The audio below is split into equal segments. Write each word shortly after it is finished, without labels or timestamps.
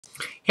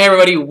Hey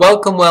everybody,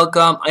 welcome.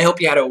 I hope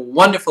you had a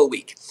wonderful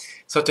week.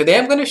 So today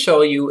I'm going to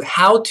show you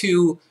how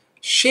to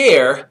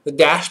share the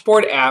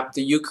dashboard app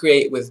that you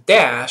create with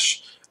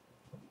Dash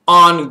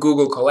on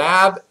Google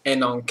Colab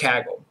and on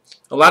Kaggle.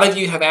 A lot of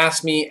you have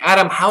asked me,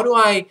 Adam, how do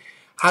I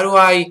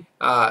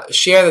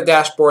share the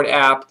dashboard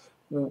app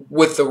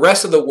with the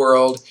rest of the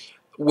world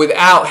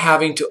without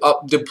having to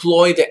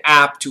deploy the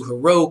app to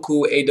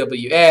Heroku,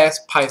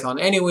 AWS, Python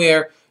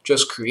Anywhere?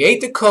 Just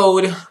create the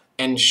code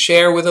and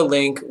share with a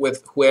link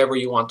with whoever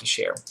you want to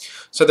share.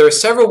 So there are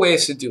several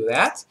ways to do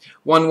that.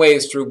 One way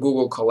is through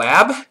Google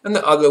Colab, and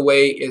the other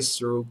way is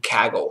through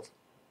Kaggle.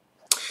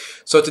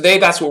 So today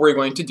that's what we're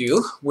going to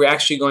do. We're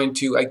actually going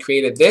to, I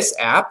created this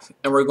app,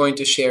 and we're going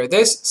to share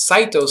this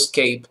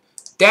Cytoscape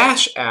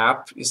Dash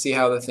app. You see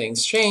how the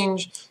things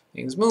change,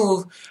 things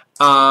move.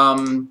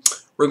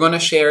 We're going to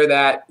share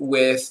that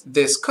with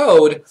this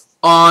code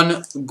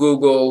on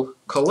Google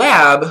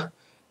Colab,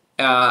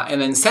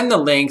 and then send the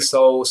link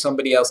so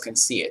somebody else can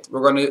see it.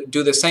 We're going to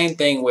do the same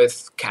thing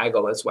with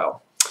Kaggle as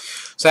well.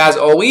 So as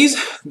always,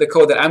 the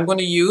code that I'm going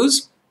to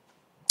use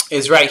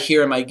is right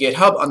here in my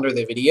GitHub under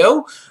the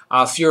video.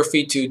 Feel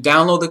free to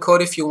download the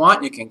code if you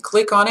want. You can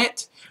click on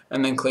it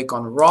and then click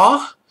on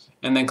raw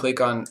and then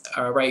click on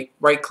right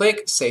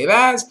click, save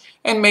as,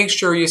 and make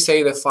sure you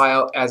save the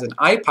file as an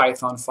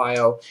IPython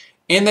file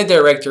in the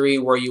directory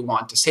where you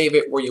want to save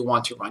it, where you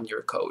want to run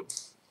your code.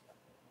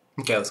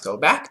 Okay, let's go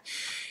back.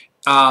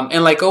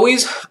 And like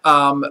always,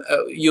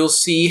 you'll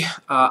see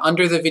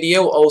under the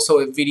video also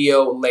a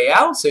video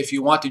layout. So if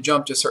you want to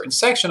jump to a certain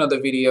section of the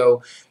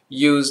video,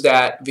 use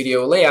that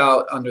video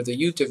layout under the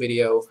YouTube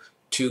video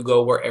to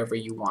go wherever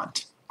you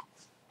want.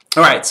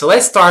 All right, so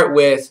let's start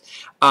with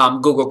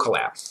Google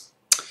Colab.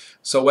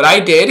 So what I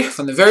did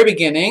from the very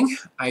beginning,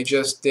 I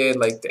just did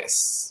like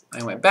this.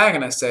 I went back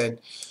and I said,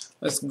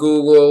 let's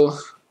Google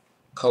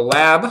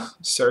Colab,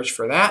 search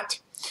for that.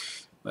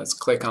 Let's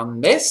click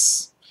on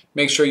this.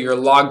 Make sure you're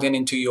logged in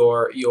into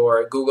your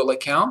Google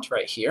account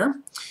right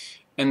here.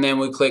 And then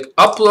we click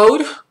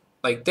upload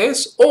like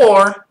this,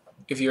 or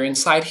if you're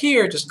inside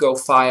here, just go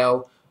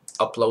file,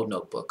 upload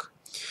notebook.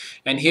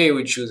 And here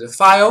we choose a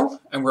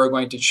file, and we're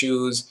going to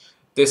choose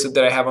this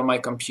that I have on my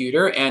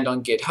computer and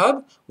on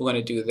GitHub. We're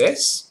going to do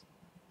this,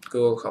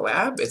 Google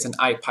Colab. It's an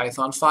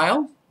IPython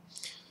file.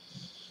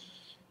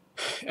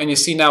 And you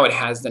see now it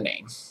has the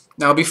name.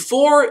 Now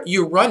before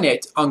you run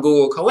it on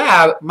Google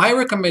Colab, my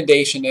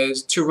recommendation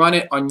is to run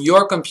it on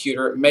your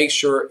computer, make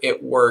sure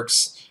it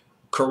works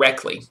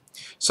correctly.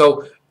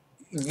 So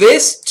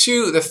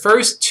the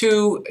first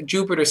two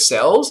Jupyter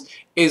cells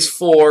is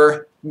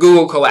for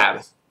Google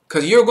Colab,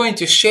 because you're going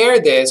to share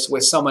this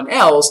with someone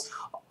else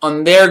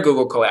on their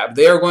Google Colab.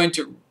 They're going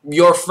to,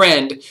 your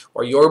friend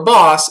or your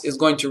boss is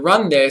going to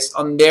run this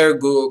on their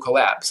Google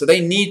Colab. So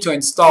they need to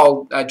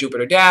install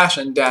Jupyter Dash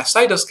and Dash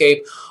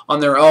Cytoscape on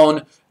their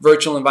own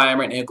virtual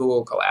environment in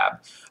Google Colab.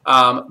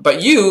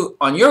 But you,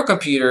 on your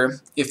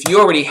computer, if you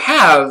already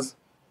have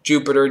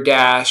Jupyter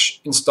Dash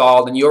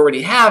installed and you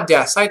already have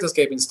Dash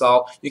Cytoscape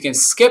installed, you can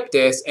skip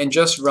this and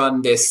just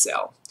run this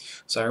cell.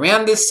 So I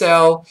ran this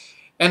cell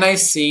and I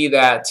see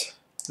that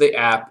the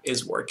app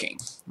is working,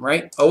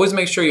 right? Always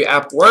make sure your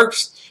app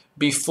works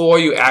before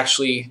you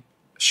actually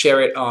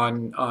share it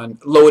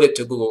load it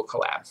to Google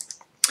Colab.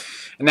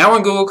 And now we're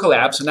in Google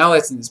Colab, so now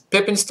let's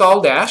pip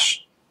install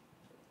Dash.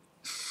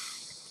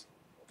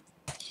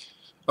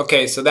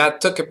 Okay, so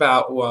that took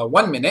about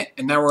 1 minute,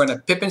 and now we're going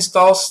to pip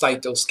install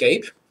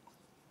Cytoscape.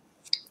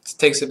 It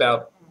takes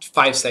about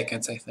 5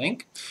 seconds, I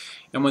think.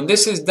 And when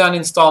this is done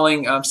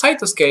installing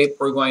Cytoscape,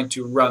 we're going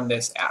to run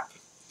this app.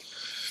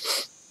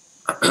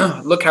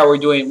 Look how we're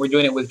doing. We're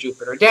doing it with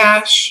Jupyter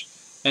Dash,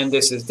 and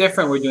this is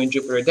different. We're doing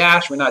Jupyter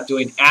Dash. We're not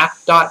doing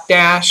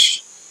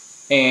app.dash.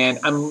 And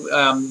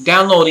I'm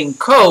downloading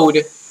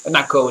code,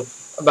 not code,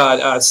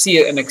 but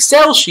see an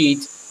Excel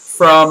sheet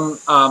from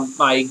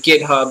my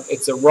GitHub.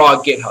 It's a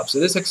raw GitHub. So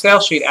this Excel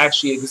sheet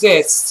actually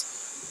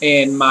exists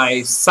in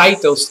my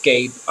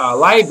Cytoscape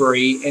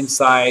library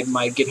inside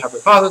my GitHub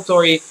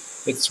repository.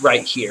 It's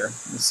right here.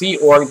 You see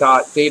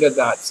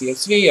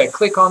org.data.csv. I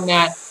click on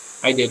that.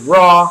 I did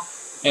raw,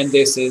 and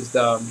this is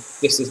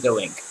the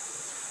link.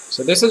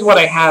 So this is what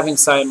I have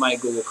inside my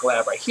Google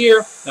Colab right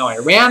here. Now I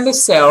ran the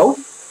cell,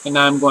 and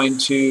now I'm going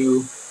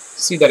to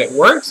see that it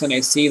works, and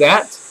I see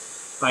that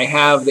I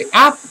have the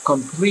app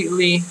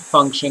completely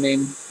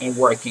functioning and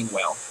working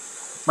well,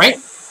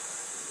 right?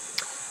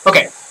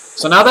 Okay,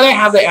 so now that I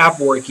have the app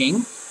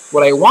working,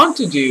 what I want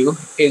to do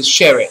is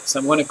share it. So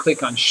I'm going to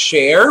click on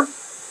share.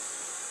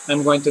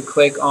 I'm going to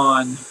click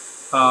on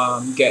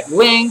get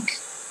link.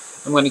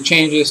 I'm going to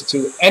change this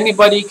to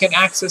anybody can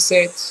access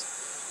it.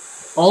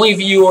 Only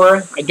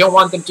viewer. I don't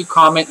want them to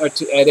comment or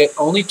to edit,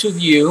 only to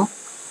view.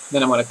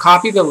 Then I'm going to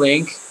copy the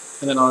link,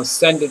 and then I'll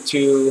send it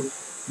to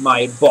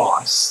my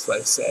boss.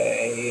 Let's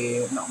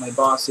say, no, my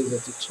boss is a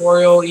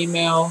tutorial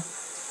email.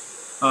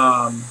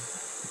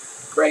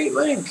 Great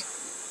link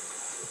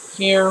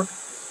here,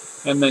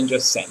 and then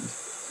just send.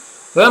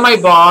 Then my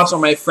boss or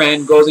my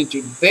friend goes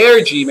into their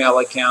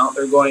Gmail account.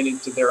 They're going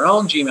into their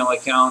own Gmail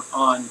account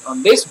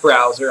on this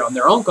browser, on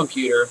their own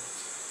computer.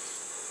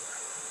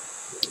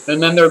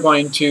 And then they're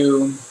going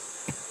to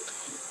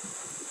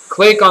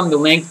click on the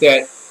link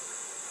that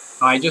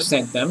I just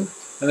sent them.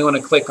 And they're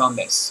going to click on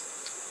this.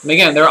 And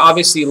again, they're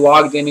obviously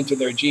logged in into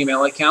their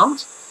Gmail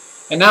account.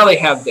 And now they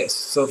have this.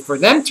 So for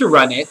them to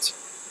run it,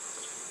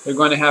 they're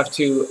going to have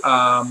to,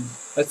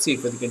 let's see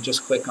if we can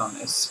just click on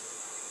this.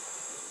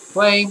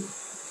 Play.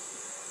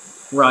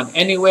 Run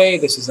anyway.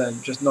 This is a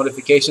just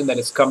notification that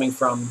it's coming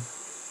from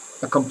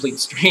a complete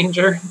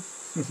stranger.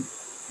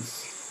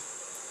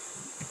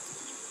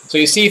 So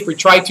you see, if we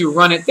try to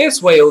run it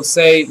this way, it'll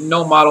say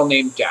no model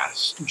name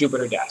Dash,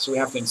 Jupyter Dash. So we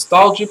have to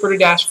install Jupyter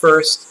Dash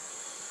first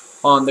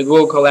on the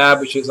Google Colab,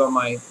 which is on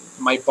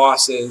my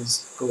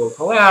boss's Google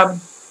Colab.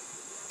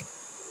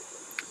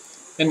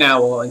 And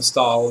now we'll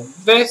install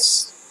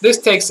this. This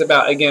takes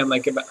about, again,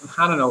 like about,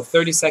 I don't know,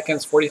 30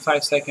 seconds,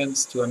 45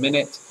 seconds to a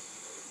minute.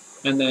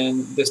 And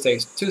then this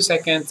takes 2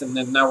 seconds, and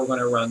then now we're going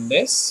to run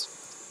this.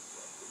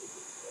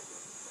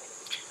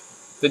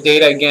 The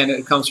data, again,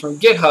 it comes from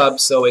GitHub,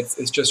 so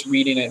it's just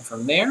reading it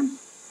from there.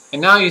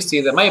 And now you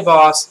see that my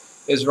boss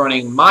is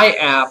running my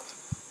app,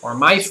 or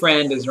my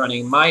friend is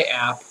running my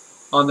app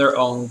on their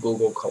own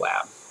Google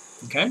Colab.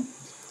 Okay?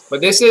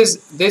 But this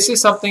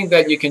is something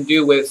that you can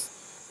do with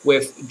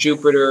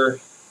Jupyter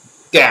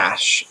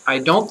Dash. I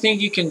don't think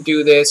you can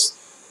do this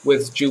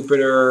with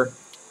Jupyter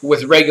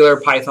with regular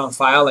Python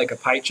file like a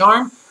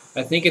PyCharm.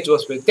 I think it's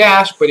just with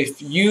Dash, but if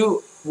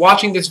you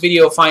watching this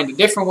video find a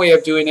different way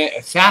of doing it,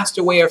 a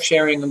faster way of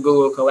sharing on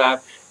Google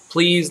Colab,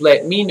 please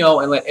let me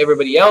know and let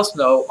everybody else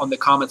know on the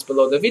comments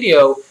below the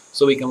video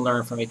so we can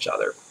learn from each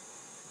other.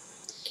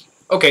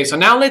 Okay, so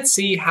now let's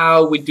see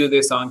how we do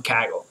this on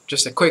Kaggle.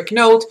 Just a quick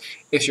note,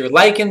 if you're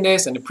liking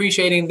this and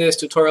appreciating this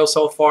tutorial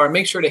so far,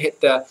 make sure to hit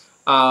the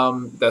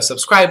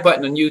subscribe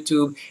button on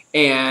YouTube,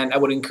 and I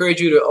would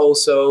encourage you to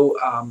also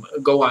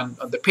go on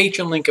the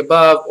Patreon link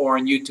above or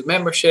on YouTube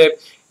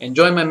membership and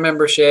join my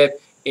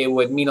membership. It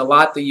would mean a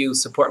lot that you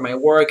support my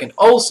work, and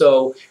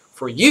also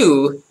for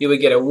you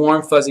would get a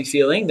warm fuzzy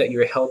feeling that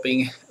you're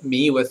helping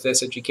me with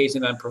this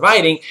education that I'm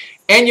providing,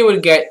 and you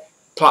would get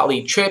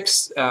Plotly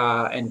tips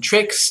and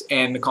tricks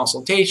and the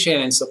consultation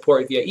and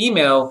support via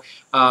email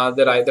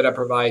that I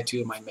provide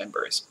to my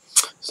members.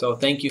 So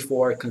thank you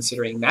for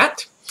considering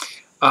that.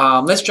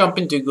 Let's jump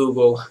into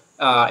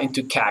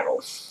into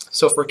Kaggle.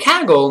 So for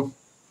Kaggle,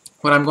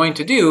 what I'm going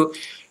to do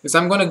is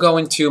I'm going to go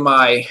into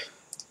my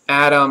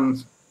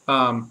Atom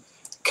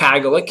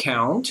Kaggle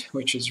account,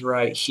 which is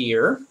right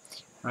here.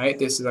 Right,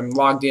 I'm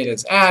logged in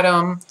as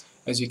Atom,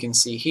 as you can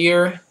see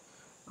here.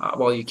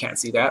 Well, you can't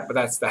see that, but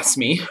that's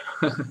me.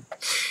 And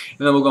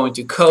then we'll go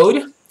into Code,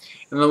 and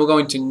then we'll go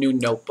into New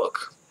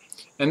Notebook.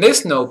 And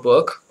this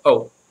notebook,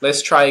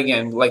 let's try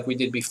again like we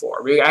did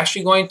before. We're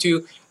actually going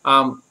to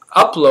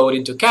upload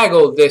into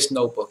Kaggle this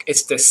notebook.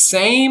 It's the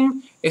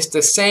same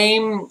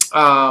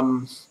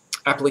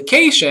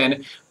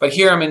application, but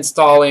here I'm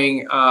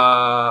installing,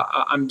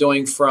 I'm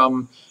doing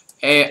from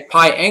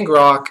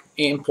Ngrok,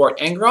 import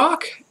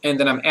Ngrok, and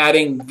then I'm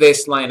adding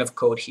this line of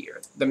code here.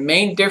 The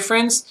main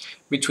difference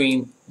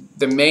between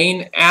the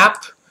main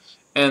app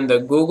and the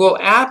Google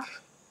app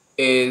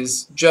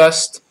is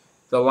just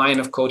the line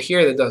of code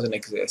here that doesn't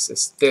exist.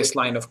 It's this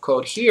line of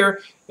code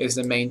here is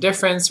the main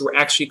difference. We're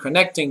actually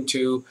connecting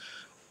to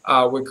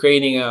we're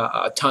creating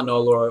a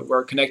tunnel, or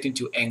we're connecting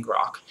to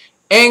Ngrok.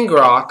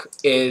 Ngrok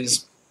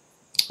is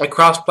a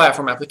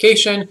cross-platform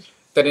application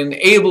that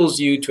enables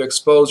you to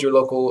expose your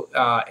local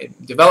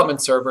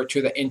development server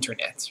to the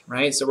internet,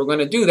 right? So we're going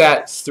to do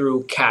that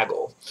through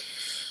Kaggle.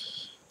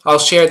 I'll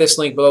share this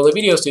link below the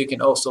video so you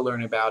can also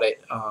learn about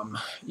it.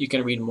 You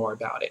can read more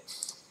about it.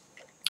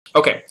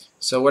 Okay,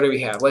 so what do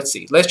we have? Let's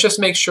see. Let's just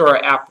make sure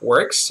our app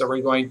works. So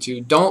we're going to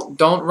don't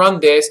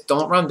run this,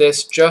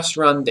 just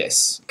run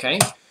this. Okay.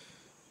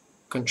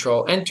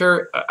 Control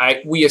Enter.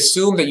 We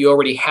assume that you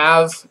already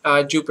have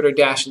Jupyter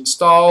Dash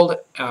installed.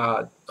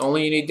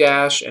 Only you need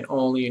Dash, and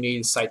only you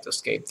need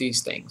Cytoscape.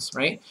 These things,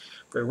 right?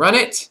 We run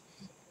it,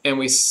 and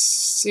we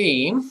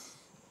see.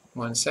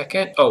 One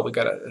second. Oh, we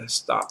gotta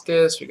stop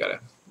this. We gotta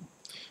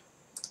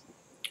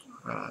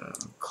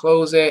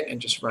close it and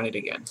just run it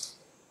again.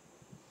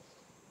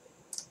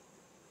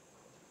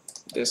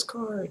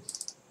 Discard.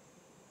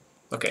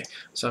 Okay,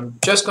 so I'm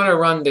just gonna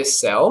run this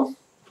cell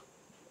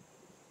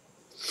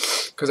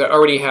because I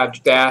already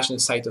have Dash and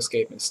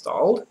Cytoscape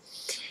installed,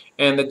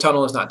 and the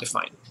tunnel is not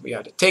defined. We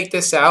have to take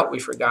this out. We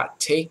forgot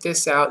take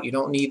this out. You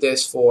don't need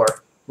this for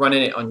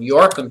running it on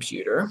your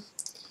computer.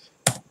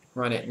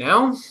 Run it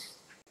now.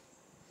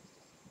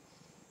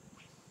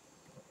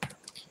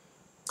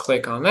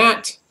 Click on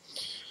that,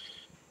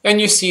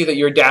 and you see that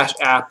your Dash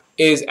app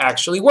is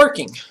actually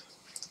working.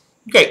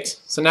 Great.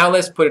 So now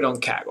let's put it on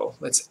Kaggle.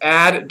 Let's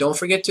add, don't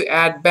forget to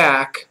add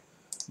back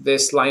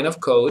this line of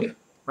code,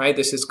 right?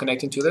 This is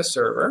connecting to the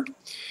server,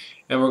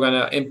 and we're going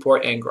to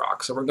import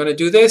Ngrok. So we're going to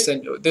do this,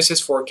 and this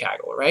is for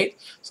Kaggle, right?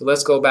 So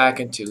let's go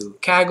back into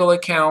Kaggle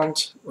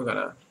account. We're going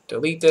to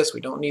delete this. We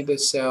don't need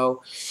this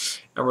cell.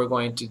 and we're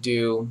going to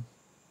do,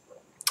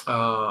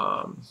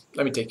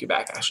 let me take you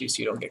back actually so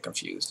you don't get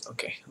confused.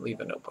 Okay, leave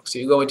the notebook. So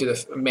you go into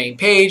the main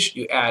page,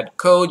 you add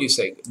code, you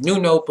say new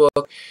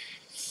notebook,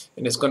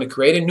 and it's going to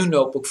create a new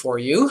notebook for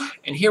you.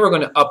 And here we're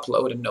going to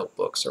upload a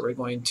notebook. So we're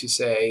going to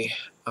say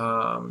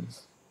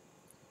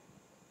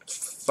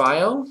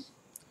File,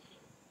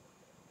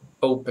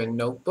 Open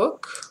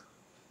Notebook,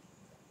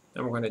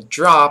 and we're going to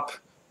drop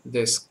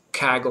this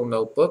Kaggle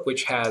notebook,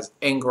 which has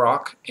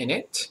Ngrok in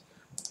it,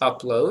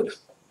 upload.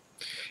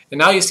 And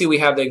now you see we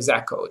have the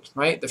exact code,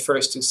 right? The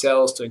first two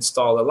cells to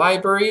install the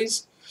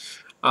libraries,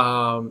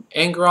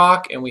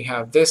 Ngrok, and we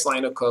have this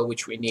line of code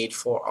which we need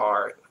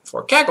for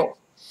Kaggle.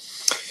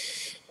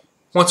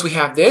 Once we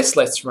have this,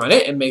 let's run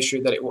it and make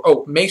sure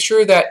that make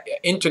sure that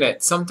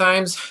internet.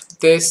 Sometimes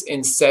this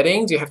in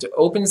settings, you have to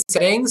open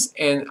settings,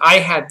 and I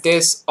had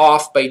this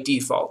off by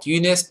default.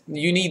 You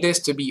need this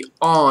to be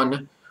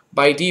on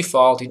by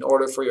default in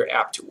order for your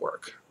app to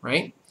work,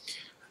 right?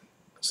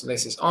 So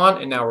this is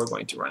on, and now we're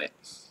going to run it.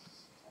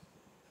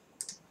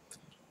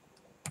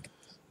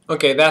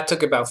 Okay, that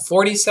took about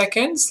 40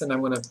 seconds, and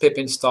I'm going to pip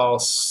install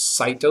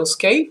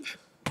Cytoscape.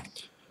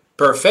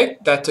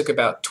 Perfect. That took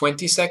about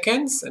 20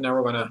 seconds, and now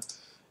we're going to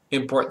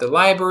import the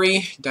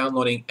library,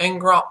 downloading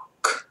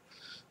Ngrok.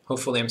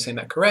 Hopefully I'm saying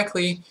that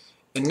correctly.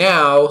 And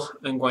now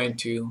I'm going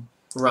to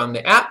run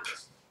the app.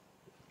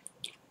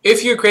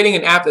 If you're creating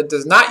an app that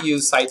does not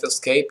use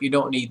Cytoscape, you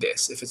don't need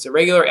this. If it's a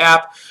regular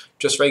app,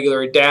 just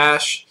regular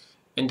Dash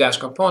and Dash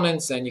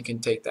components, then you can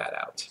take that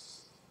out.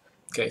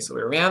 Okay, so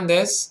we ran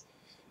this,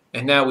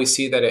 and now we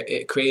see that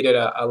it created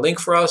a link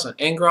for us on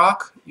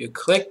Ngrok. You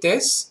click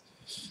this,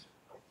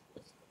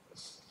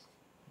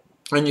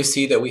 and you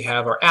see that we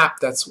have our app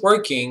that's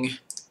working.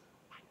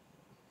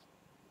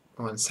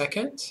 1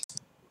 second.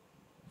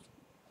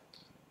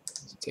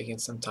 It's taking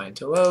some time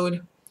to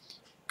load.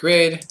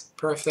 Grid,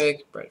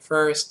 perfect, right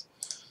first.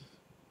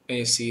 And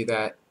you see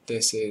that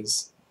this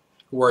is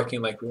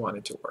working like we want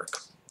it to work.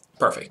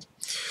 Perfect.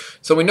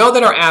 So we know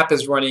that our app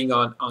is running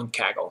on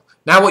Kaggle.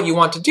 Now what you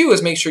want to do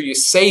is make sure you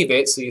save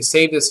it. So you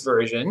save this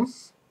version.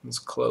 Let's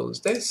close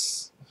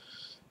this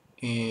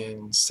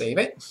and save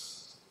it.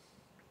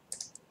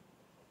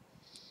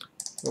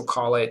 We'll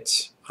call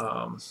it,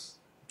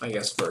 I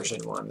guess,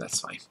 version 1. That's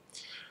fine.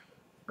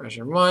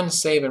 Version 1,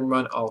 save and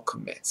run all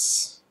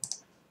commits.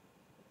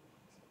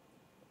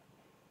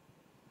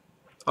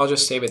 I'll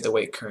just save it the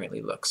way it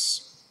currently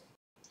looks,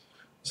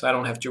 so I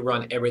don't have to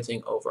run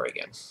everything over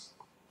again.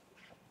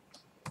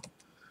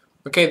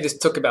 Okay, this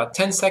took about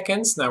 10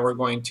 seconds. Now we're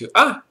going to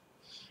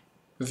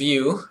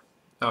view.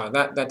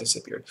 That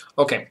disappeared.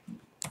 Okay.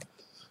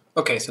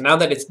 Okay, so now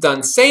that it's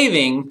done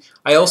saving,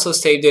 I also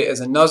saved it as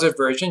another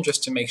version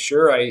just to make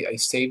sure. I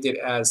saved it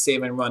as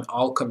save and run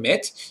all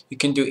commit. You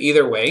can do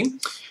either way.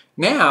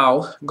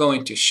 Now I'm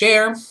going to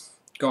share. I'm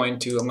going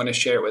to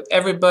share it with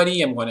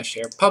everybody. I'm going to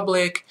share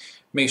public.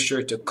 Make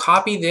sure to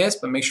copy this,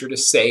 but make sure to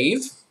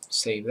save.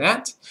 Save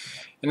that.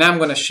 And now I'm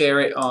going to share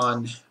it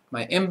on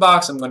my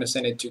inbox. I'm going to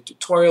send it to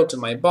tutorial to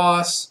my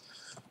boss.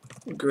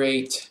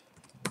 Great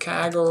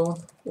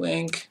Kaggle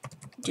link,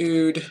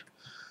 dude.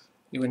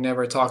 You would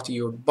never talk to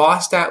your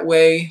boss that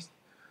way.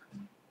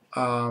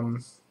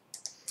 Send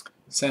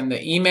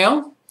the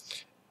email,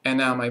 and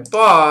now my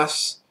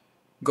boss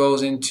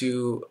goes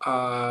into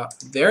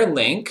their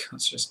link.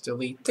 Let's just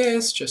delete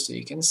this just so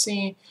you can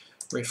see.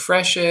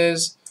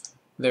 Refreshes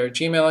their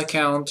Gmail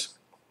account,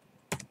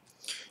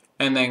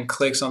 and then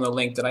clicks on the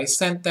link that I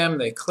sent them.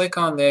 They click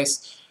on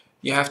this.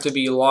 You have to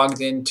be logged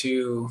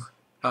into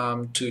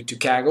to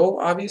Kaggle,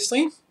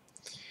 obviously.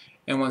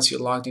 And once you're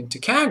logged into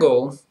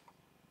Kaggle,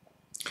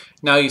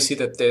 now you see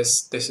that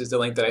this is the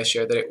link that I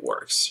shared, that it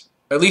works.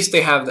 Or at least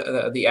they have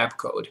the app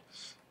code.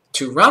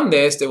 To run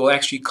this, they will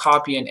actually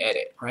copy and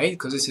edit, right?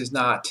 Because this is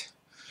not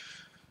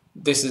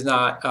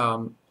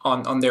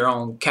on their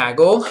own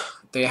Kaggle.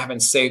 They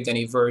haven't saved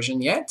any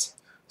version yet.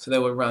 So they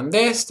will run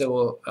this. They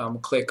will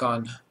click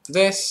on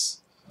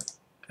this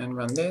and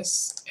run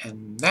this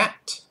and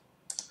that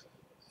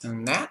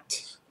and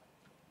that.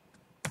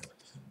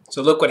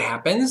 So look what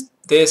happens.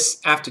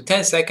 This, after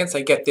 10 seconds,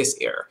 I get this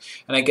error.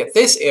 And I get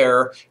this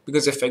error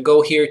because if I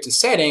go here to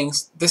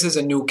settings, this is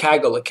a new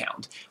Kaggle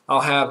account.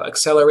 I'll have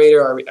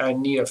accelerator, I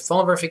need a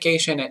phone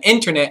verification, and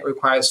internet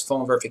requires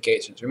phone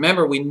verifications.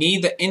 Remember, we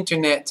need the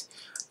internet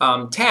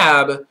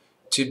tab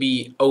to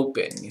be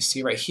open. You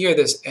see right here,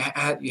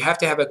 you have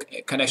to have a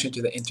connection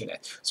to the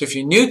internet. So if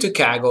you're new to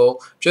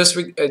Kaggle,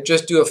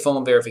 just do a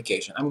phone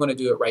verification. I'm going to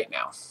do it right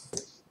now.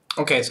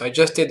 Okay, so I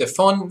just did the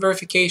phone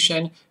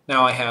verification.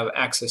 Now I have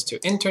access to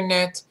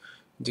internet.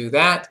 Do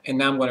that, and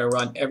now I'm going to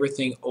run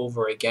everything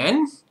over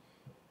again.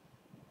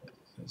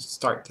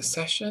 Start the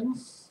session.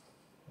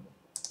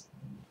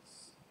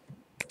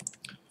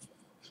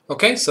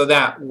 Okay, so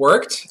that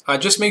worked.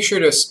 Just make sure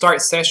to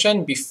start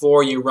session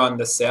before you run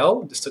the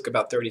cell. This took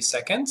about 30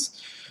 seconds.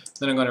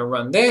 Then I'm going to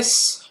run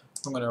this.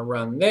 I'm going to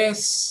run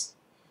this.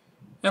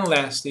 And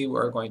lastly,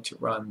 we're going to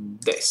run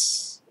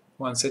this.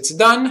 Once it's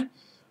done,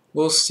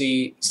 we'll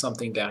see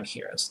something down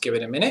here. Let's give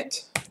it a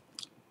minute.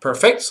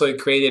 Perfect. So it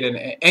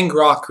created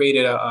Ngrok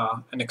created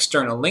an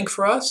external link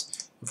for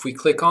us. If we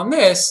click on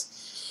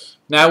this,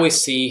 now we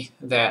see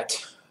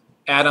that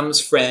Adam's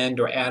friend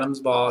or Adam's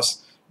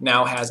boss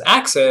now has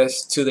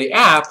access to the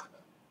app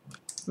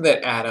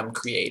that Adam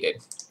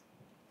created.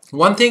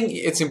 One thing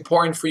it's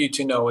important for you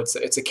to know, it's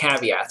a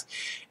caveat.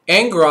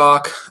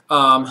 Ngrok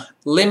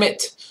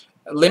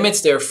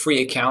limits their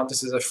free account.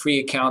 This is a free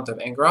account of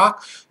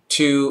Ngrok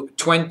to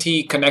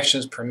 20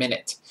 connections per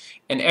minute.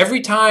 And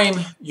every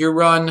time you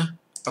run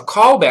a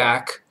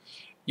callback,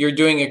 you're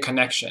doing a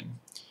connection.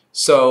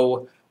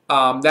 So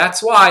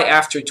that's why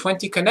after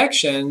 20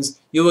 connections,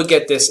 you will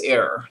get this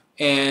error.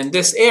 And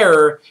this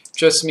error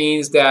just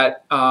means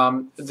that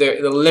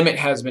the limit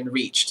has been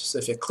reached. So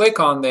if you click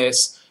on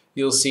this,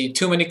 you'll see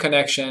too many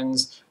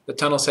connections. The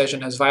tunnel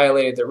session has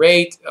violated the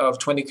rate of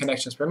 20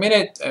 connections per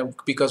minute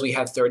because we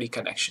had 30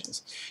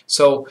 connections.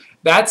 So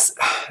that's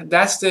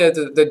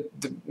the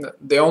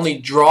only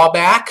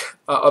drawback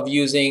of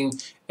using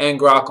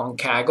Ngrok on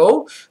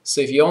Kaggle.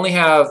 So if you only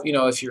have,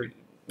 if you're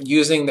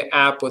using the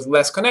app with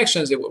less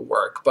connections, it would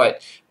work.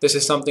 But this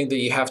is something that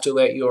you have to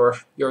let your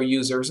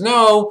users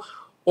know.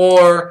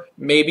 Or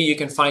maybe you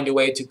can find a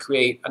way to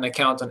create an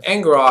account on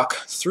Ngrok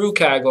through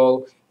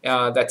Kaggle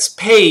that's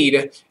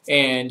paid,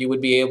 and you would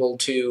be able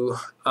to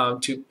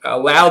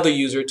allow the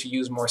user to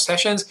use more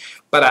sessions.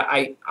 But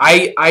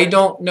I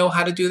don't know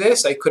how to do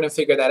this. I couldn't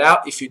figure that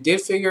out. If you did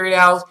figure it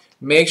out,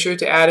 make sure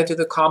to add it to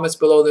the comments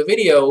below the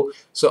video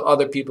so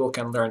other people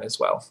can learn as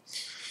well.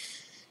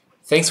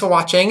 Thanks for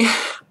watching.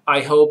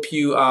 I hope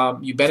you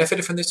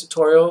benefited from this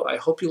tutorial. I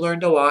hope you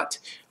learned a lot.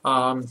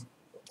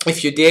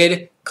 If you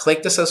did,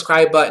 click the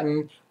subscribe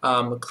button.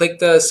 Click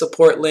the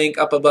support link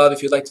up above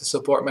if you'd like to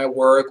support my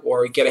work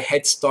or get a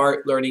head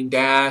start learning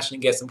Dash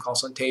and get some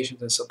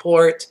consultations and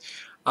support.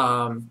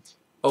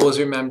 Always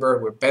remember,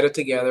 we're better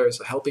together,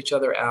 so help each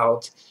other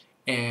out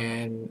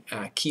and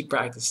keep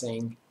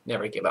practicing.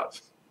 Never give up.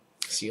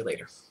 See you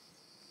later.